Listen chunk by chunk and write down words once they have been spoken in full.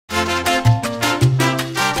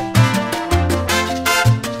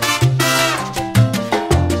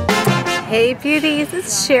Hey beauties,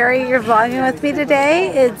 it's Sherry. You're vlogging with me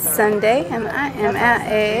today. It's Sunday and I am at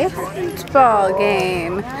a football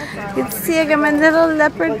game. You can see I got my little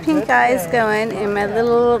leopard pink eyes going and my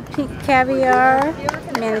little pink caviar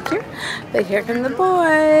manicure. But here come the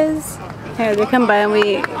boys. Here they come by and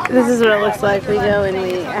this is what it looks like. We go and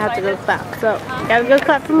we have to go clap. So, gotta go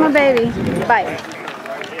clap for my baby. Bye.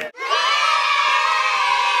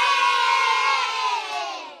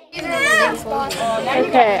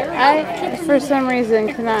 Okay, I for some reason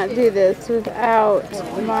cannot do this without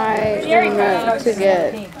my remote to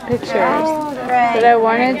get pictures. But I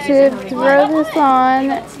wanted to throw this on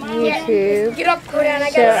YouTube.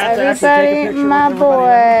 Show everybody my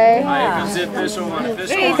boy.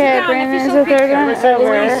 Okay, Brandon is the third one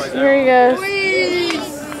over. Here he goes.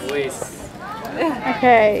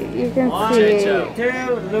 Okay, you can see.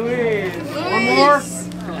 One more.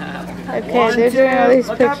 Okay, they're doing all these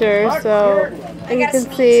pictures, so you can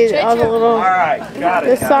see all the little,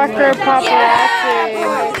 the soccer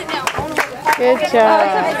paparazzi. Good job.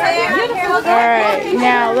 Alright,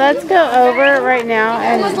 now let's go over right now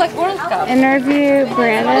and interview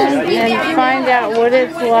Brandon and find out what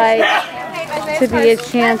it's like to be a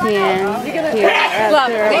champion here at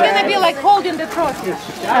Thoroughbreds. They're gonna be like holding the trophy.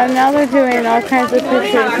 Now they're doing all kinds of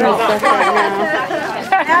pictures and stuff right now.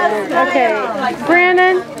 Okay,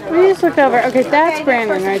 Brandon, will you just look over? Okay, that's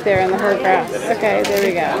Brandon right there in the herd. Okay, there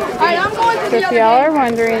we go. So if y'all are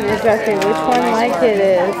wondering exactly which one my kid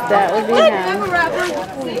is, that would be him.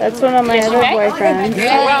 That's one of my other boyfriends.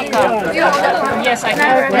 You're welcome. Yes, I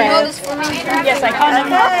can. Okay. Yes, I can.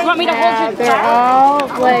 You want me to hold you? They're all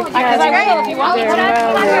like having if you want. wait.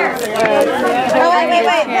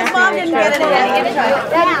 His mom didn't get it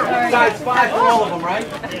All of them, right?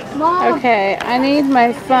 Okay, I need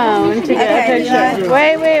my phone to get a picture.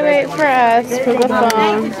 Wait for us for the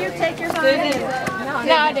phone. Did you take your phone?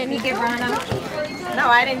 No, I didn't. No,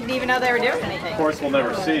 I didn't even know they were doing anything. Of course, we'll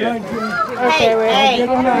never see it. Okay, wait. Hey.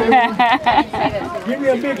 Give me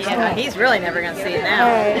a big Yeah, he's really never going to see it now.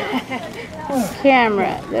 Alright.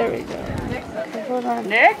 Camera. There we go. Okay, hold on.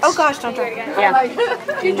 Next. Oh gosh, don't try again.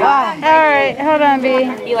 Alright, hold on, B.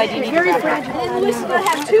 Eli, do you need to grab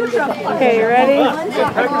Okay, you ready?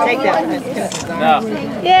 Take that. No.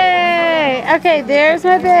 Yay! Okay, there's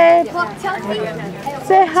my babe.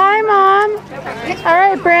 Say hi, Mom.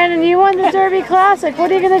 Alright, Brandon, you won the Derby Classic.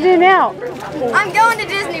 What are you going to do now? I'm going to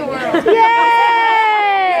Disney World.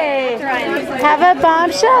 Yay! Have a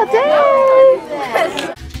bombshell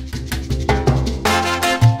day!